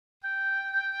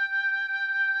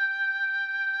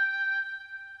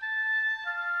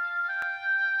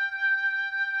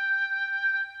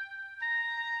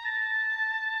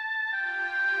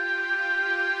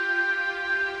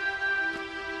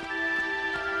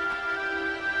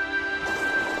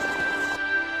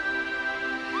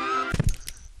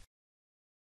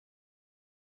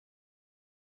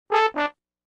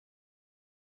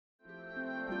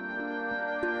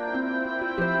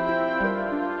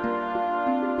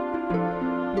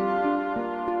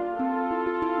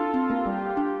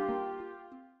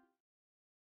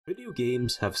Video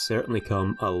games have certainly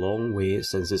come a long way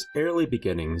since its early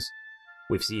beginnings.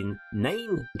 We've seen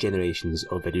 9 generations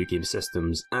of video game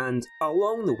systems, and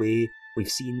along the way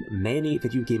we've seen many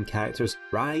video game characters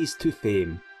rise to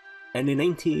fame. In the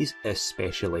 90s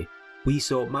especially, we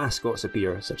saw mascots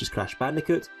appear such as Crash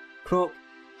Bandicoot, Croc,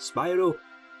 Spyro,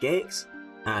 Gex,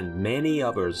 and many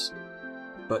others.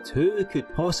 But who could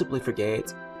possibly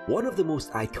forget one of the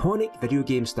most iconic video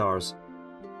game stars,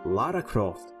 Lara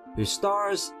Croft, who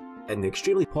stars in the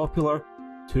extremely popular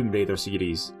Tomb Raider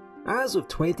series. As of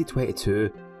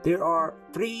 2022, there are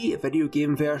 3 video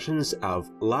game versions of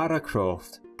Lara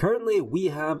Croft. Currently we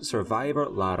have Survivor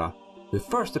Lara, who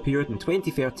first appeared in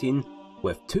 2013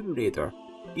 with Tomb Raider,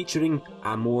 featuring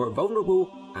a more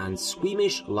vulnerable and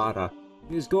squeamish Lara,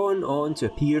 who has gone on to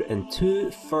appear in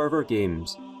 2 further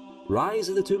games, Rise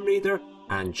of the Tomb Raider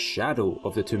and Shadow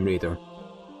of the Tomb Raider,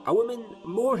 a woman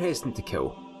more hesitant to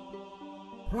kill.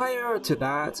 Prior to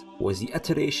that was the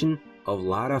iteration of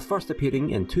Lara first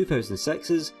appearing in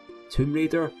 2006's Tomb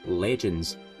Raider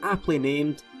Legends, aptly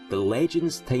named the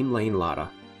Legends Timeline Lara.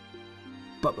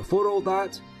 But before all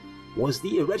that was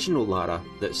the original Lara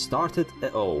that started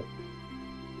it all.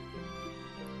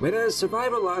 Whereas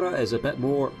Survivor Lara is a bit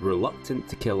more reluctant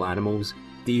to kill animals,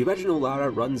 the original Lara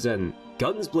runs in,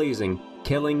 guns blazing,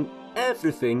 killing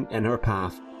everything in her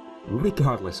path,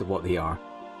 regardless of what they are.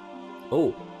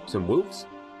 Oh, some wolves?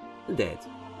 Dead.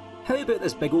 How about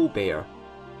this big old bear?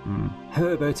 How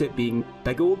about it being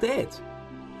big old dead?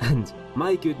 And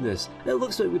my goodness, it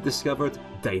looks like we've discovered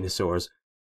dinosaurs,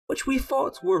 which we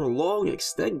thought were long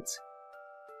extinct.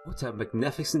 What a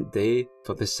magnificent day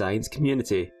for the science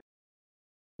community.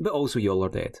 But also y'all are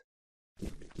dead.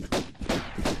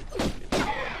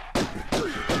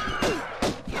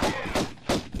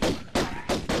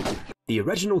 The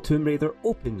original Tomb Raider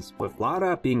opens with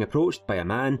Lara being approached by a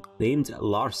man named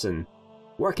Larson,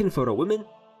 working for a woman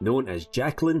known as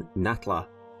Jacqueline Natla,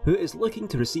 who is looking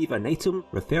to receive an item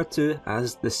referred to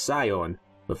as the Scion,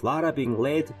 with Lara being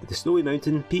led to the snowy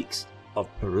mountain peaks of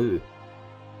Peru.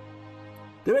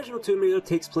 The original Tomb Raider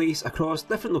takes place across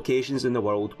different locations in the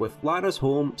world, with Lara's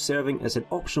home serving as an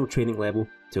optional training level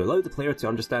to allow the player to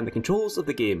understand the controls of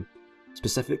the game,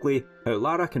 specifically how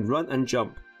Lara can run and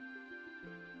jump.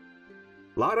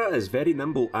 Lara is very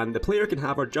nimble and the player can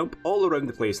have her jump all around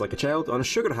the place like a child on a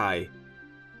sugar high.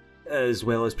 As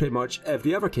well as pretty much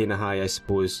every other kind of high, I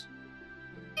suppose.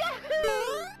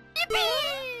 Yahoo!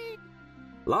 Yippee!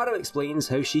 Lara explains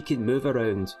how she can move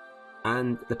around,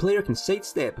 and the player can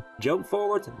sidestep, jump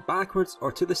forward, backwards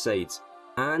or to the sides,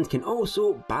 and can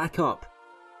also back up.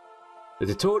 The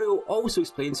tutorial also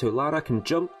explains how Lara can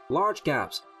jump large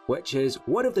gaps, which is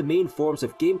one of the main forms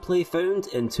of gameplay found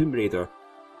in Tomb Raider.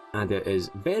 And it is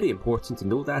very important to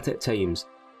know that at times,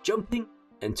 jumping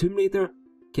in Tomb Raider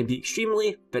can be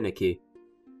extremely finicky.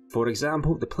 For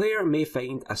example, the player may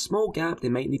find a small gap they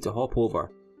might need to hop over.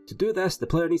 To do this, the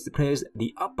player needs to press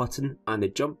the up button and the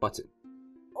jump button.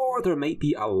 Or there might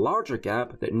be a larger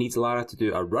gap that needs Lara to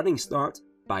do a running start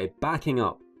by backing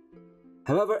up.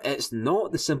 However, it's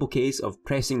not the simple case of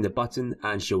pressing the button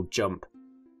and she'll jump.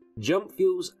 Jump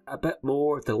feels a bit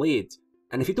more delayed,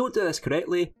 and if you don't do this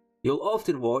correctly, you'll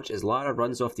often watch as Lara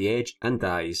runs off the edge and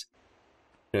dies.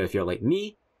 Now if you're like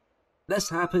me,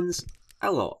 this happens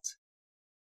a lot.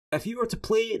 If you were to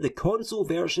play the console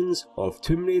versions of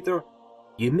Tomb Raider,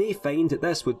 you may find that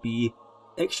this would be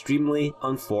extremely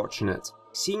unfortunate,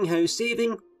 seeing how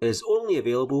saving is only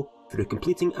available through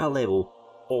completing a level,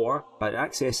 or by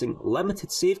accessing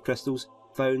limited save crystals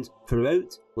found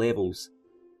throughout levels.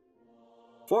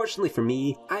 Fortunately for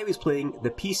me, I was playing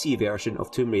the PC version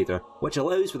of Tomb Raider, which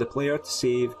allows for the player to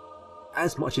save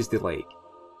as much as they like.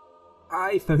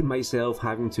 I found myself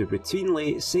having to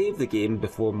routinely save the game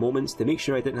before moments to make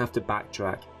sure I didn't have to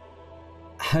backtrack.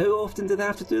 How often did I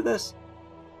have to do this?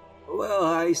 Well,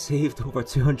 I saved over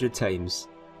 200 times.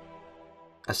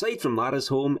 Aside from Lara's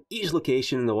home, each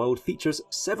location in the world features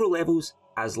several levels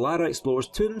as Lara explores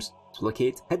tombs to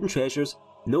locate hidden treasures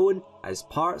known as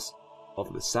parts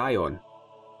of the Scion.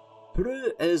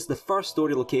 Peru is the first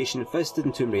story location visited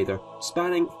in Tomb Raider,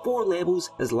 spanning 4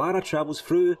 levels as Lara travels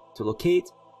through to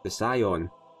locate the Scion.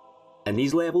 In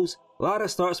these levels, Lara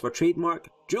starts with trademark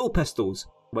dual pistols,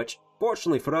 which,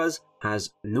 fortunately for us,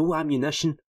 has no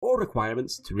ammunition or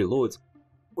requirements to reload,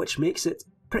 which makes it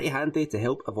pretty handy to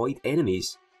help avoid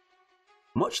enemies.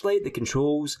 Much like the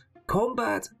controls,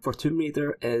 combat for Tomb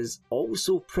Raider is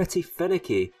also pretty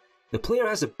finicky. The player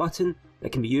has a button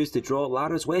that can be used to draw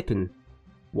Lara's weapon.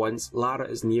 Once Lara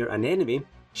is near an enemy,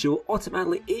 she will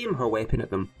automatically aim her weapon at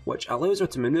them, which allows her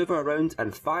to manoeuvre around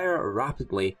and fire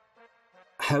rapidly.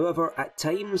 However, at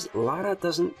times, Lara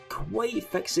doesn't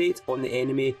quite fixate on the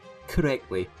enemy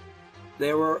correctly.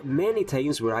 There were many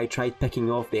times where I tried picking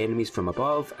off the enemies from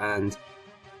above and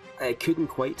I couldn't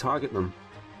quite target them.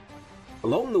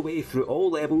 Along the way through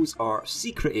all levels are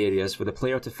secret areas for the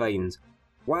player to find.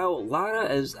 While Lara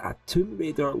is a Tomb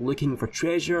Raider looking for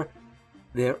treasure,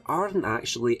 there aren't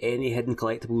actually any hidden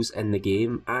collectibles in the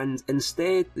game, and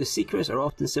instead the secrets are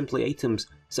often simply items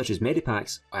such as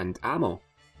medipacks and ammo.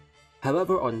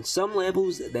 However, on some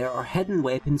levels there are hidden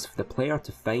weapons for the player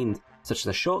to find, such as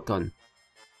a shotgun.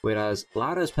 Whereas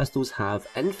Lara's pistols have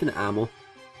infinite ammo,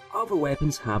 other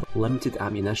weapons have limited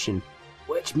ammunition,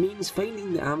 which means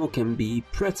finding the ammo can be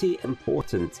pretty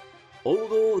important.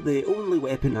 Although the only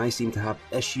weapon I seem to have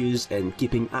issues in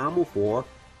keeping ammo for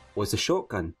was the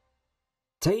shotgun.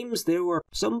 Times there were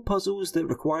some puzzles that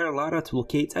require Lara to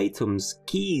locate items,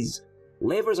 keys,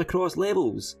 levers across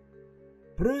levels.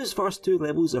 Peru's first 2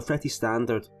 levels are pretty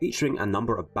standard, featuring a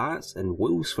number of bats and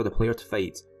wolves for the player to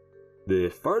fight. The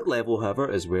 3rd level,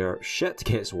 however, is where shit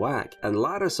gets whack, and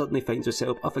Lara suddenly finds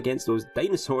herself up against those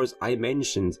dinosaurs I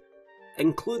mentioned,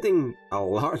 including a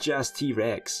large ass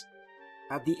T-Rex.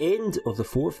 At the end of the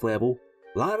 4th level,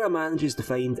 Lara manages to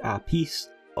find a piece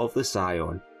of the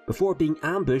Scion, before being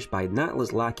ambushed by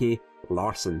Natla's lackey,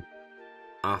 Larsen.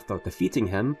 After defeating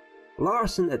him,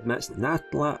 Larsen admits that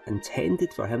Natla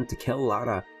intended for him to kill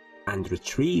Lara and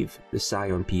retrieve the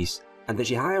Scion piece, and that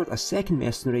she hired a second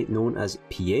mercenary known as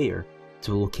Pierre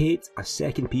to locate a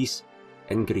second piece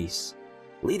in Greece,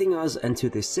 leading us into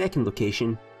the second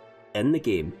location in the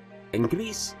game. In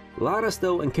Greece, Lara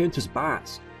still encounters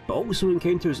bats, but also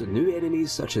encounters new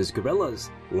enemies such as gorillas,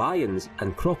 lions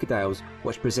and crocodiles,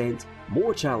 which present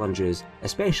more challenges,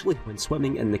 especially when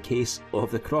swimming in the case of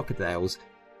the crocodiles.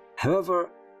 However,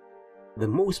 the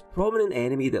most prominent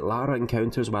enemy that Lara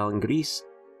encounters while in Greece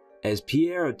is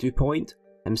Pierre Dupont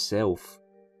himself.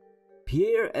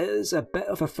 Pierre is a bit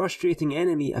of a frustrating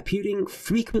enemy, appearing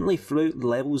frequently throughout the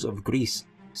levels of Greece,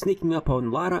 sneaking up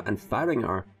on Lara and firing at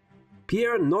her.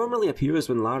 Pierre normally appears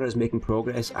when Lara is making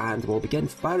progress and will begin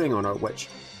firing on her, which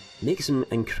makes him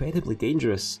incredibly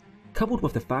dangerous, coupled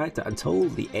with the fact that until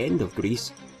the end of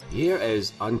Greece, Pierre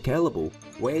is unkillable.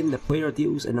 When the player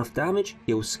deals enough damage,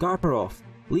 he'll scarp her off,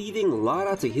 leaving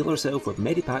Lara to heal herself with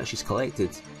medipacks she's collected.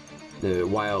 Now,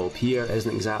 while Pierre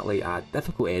isn't exactly a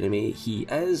difficult enemy, he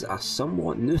is a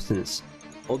somewhat nuisance,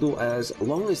 although as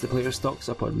long as the player stocks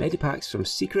up on medipacks from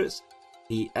secrets,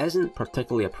 he isn't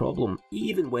particularly a problem,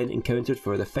 even when encountered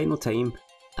for the final time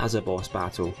as a boss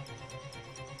battle.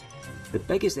 The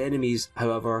biggest enemies,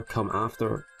 however, come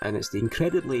after, and it's the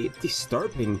incredibly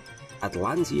disturbing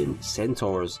Atlantean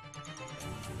centaurs.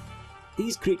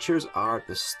 These creatures are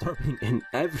disturbing in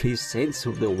every sense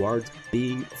of the word,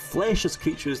 being fleshless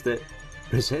creatures that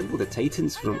resemble the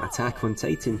Titans from Attack on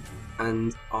Titan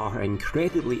and are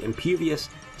incredibly impervious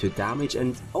to damage,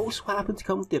 and also happen to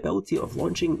come with the ability of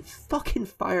launching fucking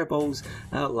fireballs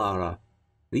at Lara.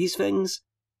 These things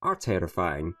are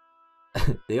terrifying.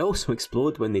 They also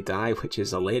explode when they die, which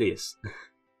is hilarious.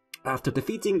 After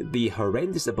defeating the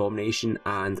horrendous abomination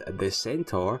and the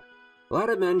centaur,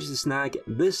 Lara manages to snag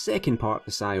the second part of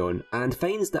the Scion and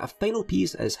finds that a final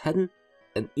piece is hidden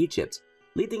in Egypt,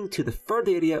 leading to the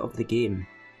 3rd area of the game.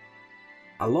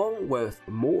 Along with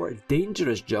more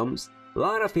dangerous jumps,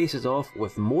 Lara faces off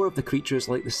with more of the creatures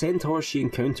like the centaurs she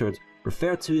encountered,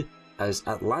 referred to as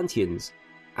Atlanteans,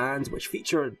 and which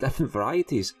feature different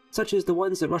varieties, such as the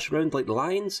ones that rush around like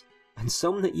lions, and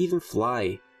some that even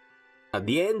fly. At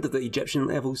the end of the Egyptian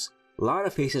levels,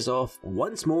 Lara faces off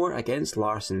once more against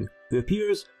Larsen, who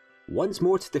appears once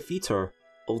more to defeat her,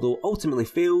 although ultimately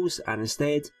fails, and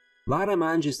instead, Lara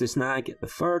manages to snag the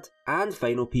 3rd and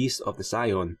final piece of the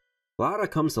Scion. Lara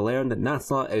comes to learn that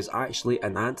Natla is actually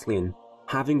an Antlian,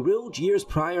 having ruled years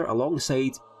prior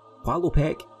alongside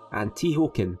Hualopek and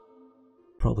Tihokin.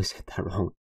 Probably said that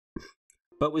wrong.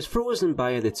 But was frozen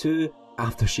by the two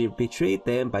after she betrayed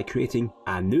them by creating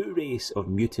a new race of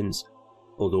mutants.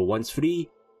 Although once free,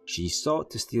 she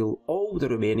sought to steal all the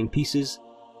remaining pieces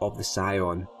of the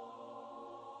Scion.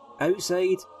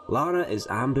 Outside, Lara is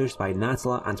ambushed by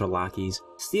Natla and her lackeys,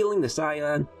 stealing the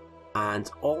Scion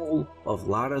and all of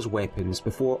Lara's weapons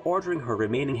before ordering her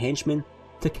remaining henchmen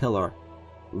to kill her.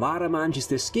 Lara manages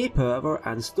to escape, however,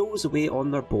 and stows away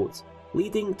on their boat,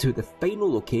 leading to the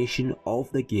final location of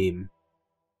the game,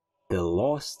 the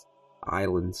Lost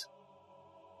Island.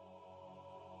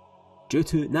 Due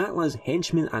to Natla's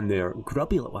henchmen and their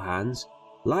grubby little hands,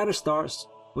 Lara starts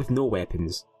with no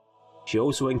weapons. She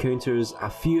also encounters a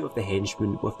few of the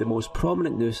henchmen, with the most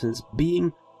prominent nuisance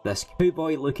being this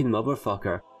cowboy looking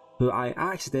motherfucker, who I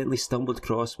accidentally stumbled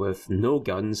across with no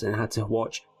guns and had to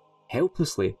watch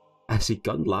helplessly as he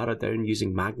gunned Lara down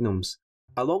using magnums.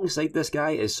 Alongside this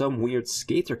guy is some weird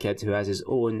skater kid who has his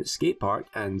own skate park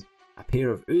and a pair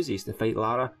of Uzis to fight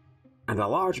Lara, and a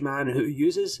large man who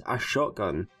uses a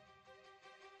shotgun.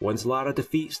 Once Lara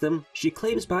defeats them, she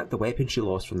claims back the weapon she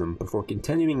lost from them before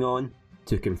continuing on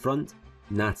to confront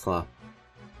Natla.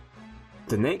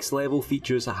 The next level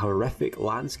features a horrific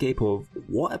landscape of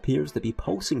what appears to be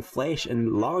pulsing flesh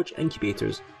in large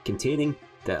incubators containing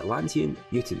the Atlantean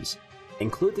mutants,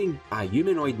 including a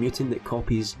humanoid mutant that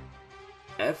copies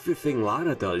everything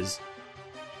Lara does.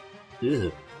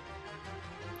 Ugh.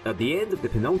 At the end of the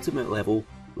penultimate level,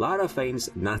 Lara finds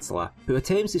Natla, who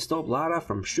attempts to stop Lara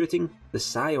from shooting the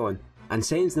Scion and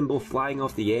sends them both flying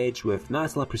off the edge, with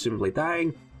Natla presumably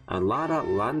dying and Lara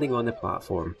landing on the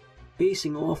platform,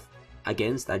 facing off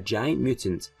against a giant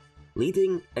mutant,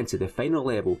 leading into the final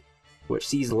level, which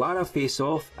sees Lara face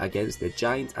off against the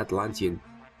giant Atlantean,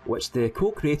 which the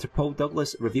co-creator Paul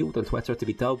Douglas revealed on Twitter to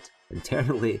be dubbed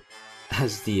internally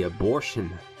as the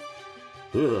abortion.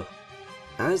 Ugh.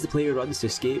 As the player runs to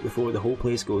escape before the whole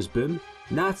place goes boom,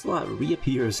 Natla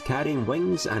reappears carrying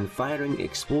wings and firing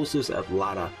explosives at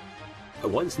Lara.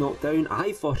 Once knocked down,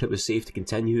 I thought it was safe to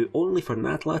continue, only for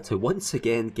Natla to once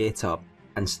again get up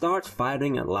and start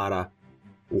firing at Lara.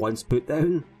 Once put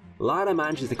down, Lara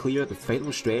manages to clear the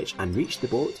final stretch and reach the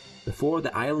boat before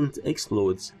the island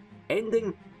explodes,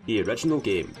 ending the original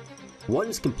game.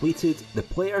 Once completed, the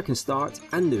player can start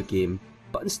a new game,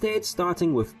 but instead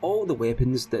starting with all the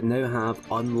weapons that now have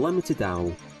unlimited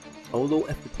ammo. Although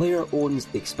if the player owns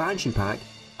the expansion pack,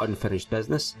 Unfinished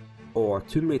Business, or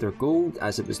Tomb Raider Gold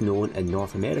as it was known in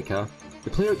North America, the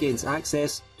player gains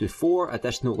access to 4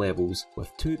 additional levels,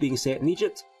 with 2 being set in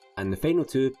Egypt, and the final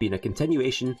 2 being a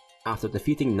continuation after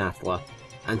defeating Natla,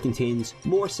 and contains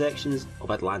more sections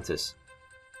of Atlantis.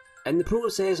 In the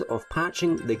process of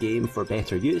patching the game for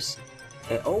better use,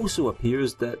 it also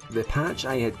appears that the patch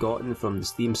I had gotten from the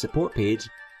Steam support page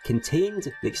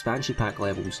contained the expansion pack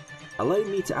levels, allowing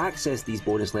me to access these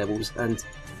bonus levels, and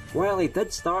while I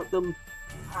did start them,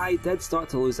 I did start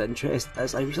to lose interest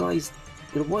as I realised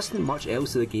there wasn't much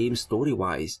else to the game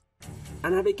story-wise,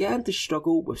 and I began to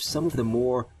struggle with some of the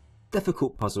more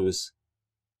difficult puzzles.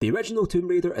 The original Tomb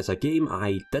Raider is a game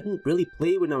I didn't really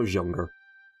play when I was younger.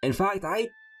 In fact, I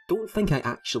don't think I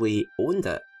actually owned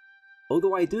it,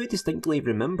 although I do distinctly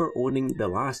remember owning The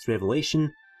Last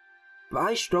Revelation, but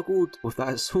I struggled with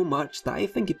that so much that I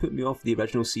think it put me off the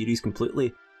original series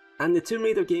completely, and the Tomb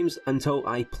Raider games until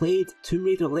I played Tomb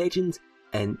Raider Legend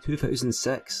in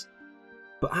 2006.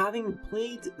 But having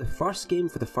played the first game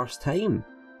for the first time,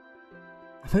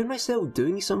 I found myself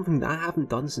doing something that I haven't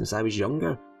done since I was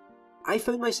younger. I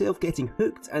found myself getting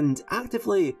hooked and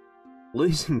actively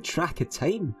losing track of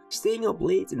time, staying up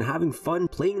late and having fun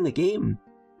playing the game.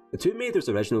 The Tomb Raider's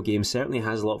original game certainly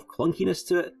has a lot of clunkiness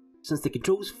to it, since the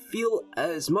controls feel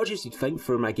as much as you'd think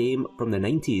from a game from the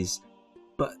 90s.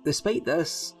 But despite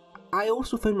this, I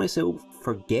also found myself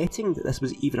forgetting that this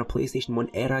was even a PlayStation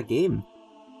 1 era game.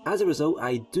 As a result,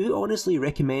 I do honestly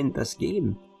recommend this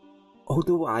game,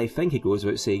 although I think it goes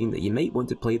without saying that you might want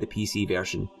to play the PC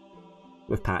version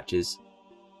with patches,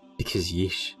 because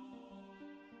yeesh.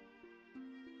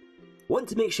 Want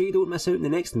to make sure you don't miss out on the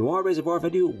next Noir Reservoir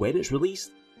video when it's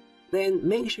released? Then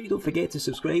make sure you don't forget to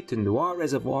subscribe to Noir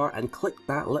Reservoir and click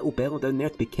that little bell down there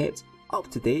to be kept up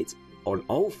to date on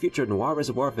all future Noir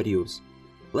Reservoir videos.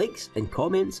 Likes and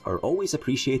comments are always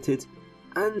appreciated,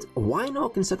 and why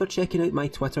not consider checking out my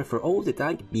Twitter for all the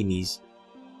dank memes?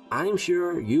 I'm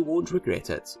sure you won't regret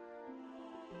it.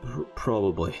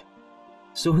 Probably.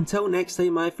 So until next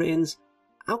time, my friends,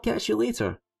 I'll catch you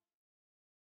later.